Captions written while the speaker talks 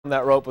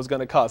that rope was going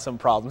to cause some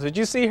problems. Did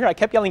you see her? I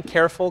kept yelling,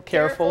 careful,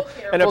 careful.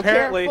 And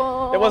apparently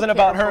careful, it wasn't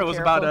about her. It was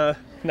careful. about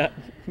not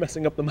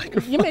messing up the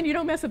microphone. You mean you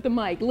don't mess up the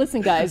mic.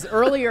 Listen, guys,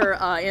 earlier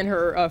in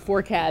her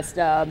forecast,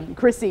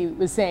 Chrissy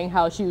was saying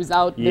how she was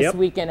out this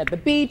weekend at the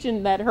beach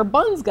and that her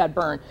buns got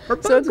burned.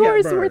 So, of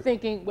course, we're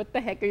thinking, what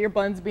the heck are your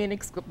buns being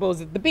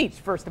exposed at the beach,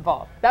 first of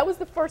all? That was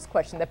the first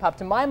question that popped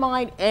to my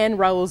mind and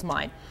Raul's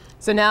mind.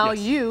 So now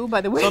you,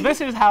 by the way. So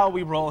this is how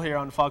we roll here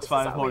on Fox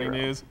 5 Morning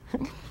News.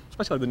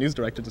 Especially the news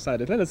director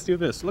decided, hey, let's do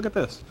this. Look at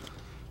this.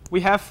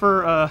 We have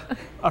for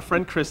our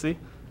friend Chrissy,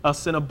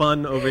 us in a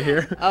bun over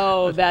here.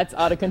 Oh, that's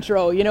out of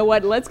control. You know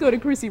what? Let's go to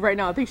Chrissy right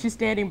now. I think she's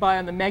standing by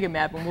on the mega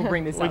map and we'll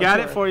bring this out. We got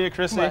it for you,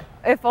 Chrissy.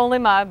 If only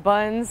my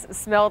buns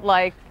smelled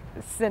like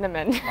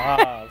cinnamon.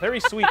 Ah, very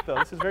sweet though.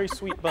 This is very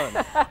sweet bun.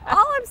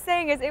 All I'm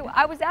saying is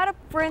I was at a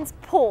friend's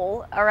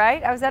pool, all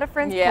right? I was at a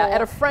friend's pool. Yeah,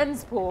 at a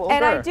friend's pool.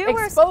 And I do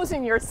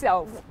exposing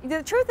yourself.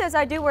 The truth is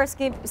I do wear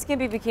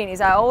skimpy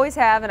bikinis. I always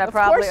have and I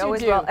probably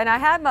always will. And I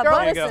had my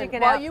buns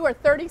sticking out. While you were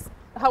 30,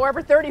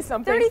 however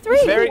 30-something.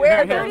 33.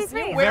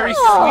 Very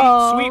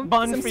sweet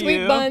bun some for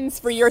sweet you. buns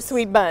for your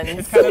sweet buns.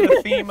 It's kind of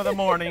the theme of the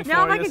morning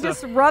now for I you. can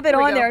just rub it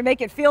on there and make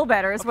it feel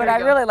better is what I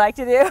really like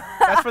to do.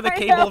 That's for the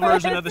cable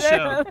version of the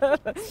show.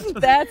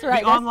 That's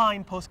right. The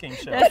online post-game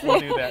show. We'll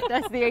do that.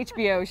 That's the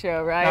HBO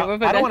show, right?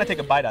 Now, I don't want to take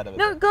a bite out of it.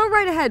 No, go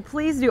right ahead.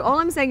 Please do. All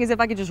I'm saying is if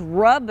I could just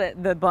rub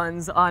the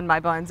buns on my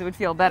buns, it would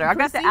feel better. I've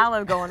got the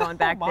aloe going on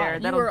back there.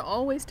 You were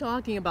always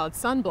talking about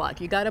sunblock.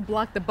 You got to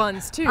block the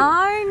buns, too.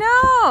 I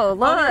know.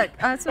 Look,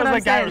 that's what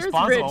I'm saying.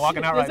 Responsible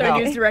walking out right now. That's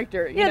our news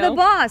director. Yeah,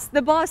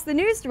 the boss, the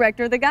news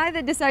director, the guy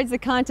that decides the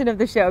content of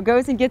the show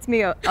goes and gets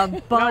me a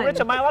bun. No, Rich,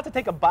 am I allowed to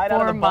take a bite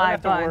out of the bun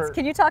afterwards?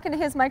 Can you talk into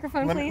his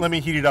microphone, please? Let me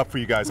heat it up for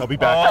you guys. I'll be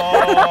back.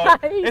 Oh,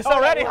 it's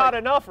already hot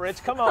enough,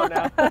 Rich. Come on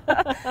now.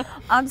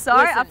 I'm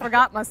sorry, I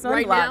forgot my sunblock.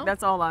 Right now,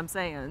 that's all I'm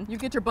saying. You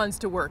get your buns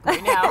to work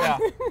right now.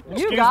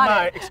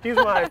 Excuse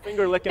my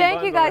finger licking.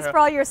 Thank you guys for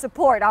all your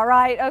support. All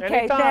right. Okay.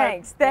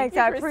 Anytime. Thanks.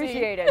 I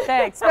appreciate it.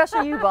 Thanks,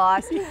 especially you,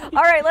 boss.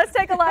 All right, let's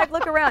take a live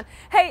look around.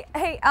 Hey,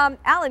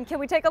 Alan, can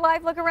we take a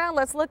live look around?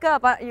 Let's look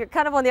up. You're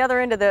kind of on the other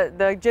end of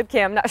the jib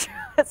cam. Not sure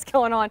what's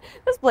going on.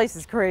 This place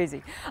is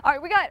crazy. All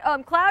right, we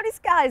got cloudy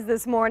skies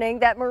this morning.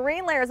 That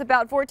marine layer is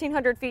about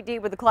 1,400 feet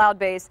deep with a cloud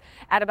base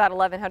at about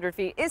 1,100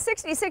 feet. It's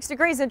 66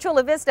 degrees in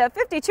Chula Vista,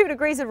 52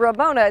 degrees in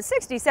Ramona,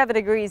 67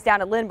 degrees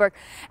down at Lindbergh,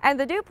 and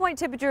the dew point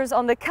temperature is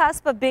on the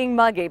cusp of being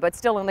muggy, but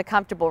still in the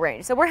comfortable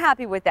range. So we're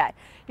happy with that.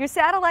 Your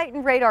satellite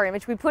and radar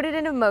image, we put it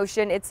into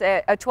motion. It's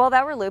a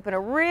 12-hour loop and a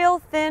real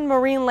thin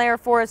marine layer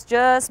for us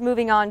just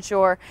moving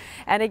onshore.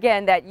 And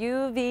again, that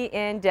UV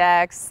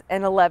index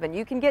an 11.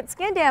 You can get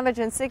skin damage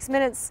in 6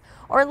 minutes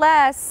or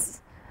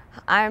less.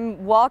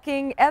 I'm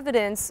walking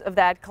evidence of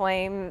that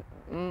claim.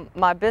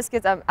 My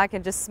biscuits, I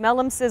can just smell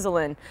them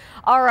sizzling.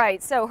 All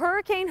right, so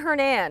Hurricane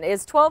Hernan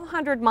is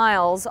 1,200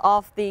 miles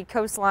off the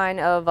coastline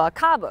of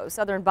Cabo,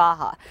 southern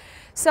Baja.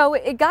 So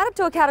it got up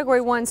to a Category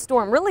 1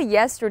 storm really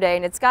yesterday,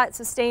 and it's got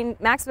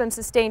maximum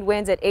sustained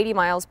winds at 80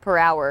 miles per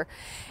hour.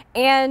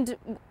 And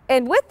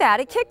with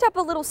that, it kicked up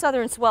a little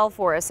southern swell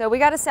for us. So we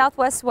got a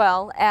southwest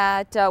swell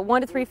at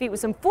 1 to 3 feet with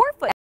some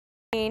 4-foot.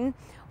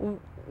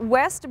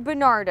 West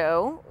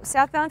Bernardo,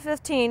 southbound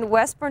 15,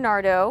 West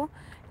Bernardo,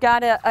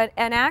 got an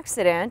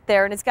accident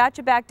there, and it's got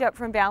you backed up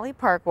from Valley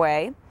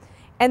Parkway.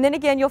 And then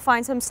again, you'll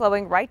find some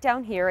slowing right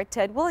down here at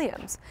Ted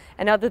Williams.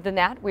 And other than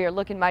that, we are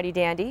looking mighty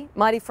dandy,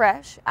 mighty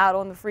fresh out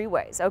on the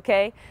freeways,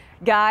 okay?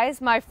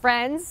 Guys, my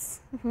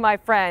friends,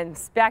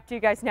 back to you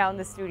guys now in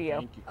the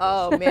studio.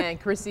 Oh man,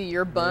 Chrissy,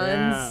 your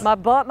buns. Yeah.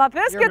 My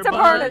biscuits are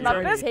burning.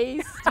 My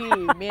biscuits tasty.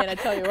 Man, I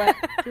tell you what.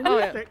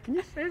 Can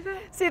you say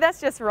that? See, that's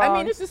just wrong. I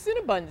mean, it's a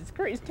Cinnabon. It's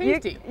crazy.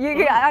 It's tasty.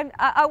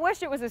 I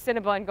wish it was a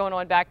Cinnabon going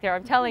on back there.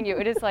 I'm telling you,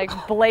 it is like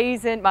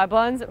blazing.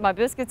 My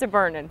biscuits are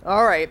burning.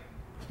 All right.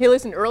 Hey,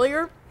 listen,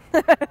 earlier,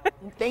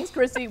 thanks,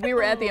 Chrissy, we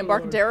were at the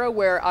Embarcadero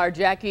where our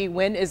Jackie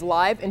Wynn is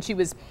live, and she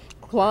was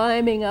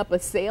climbing up a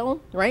sail,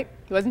 right?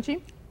 Wasn't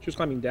she? She was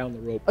climbing down the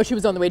rope. Oh, she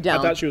was on the way down.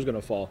 I thought she was going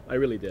to fall. I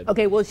really did.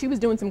 Okay, well, she was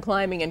doing some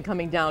climbing and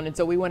coming down, and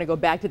so we want to go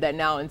back to that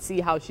now and see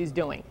how she's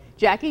doing.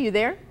 Jackie, you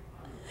there?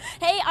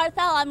 Hey,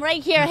 Arthel, I'm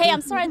right here. Hey, I'm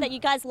sorry that you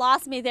guys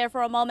lost me there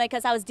for a moment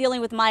because I was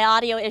dealing with my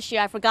audio issue.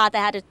 I forgot that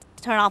I had to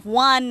turn off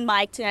one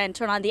mic and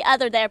turn on the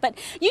other there. But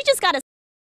you just got to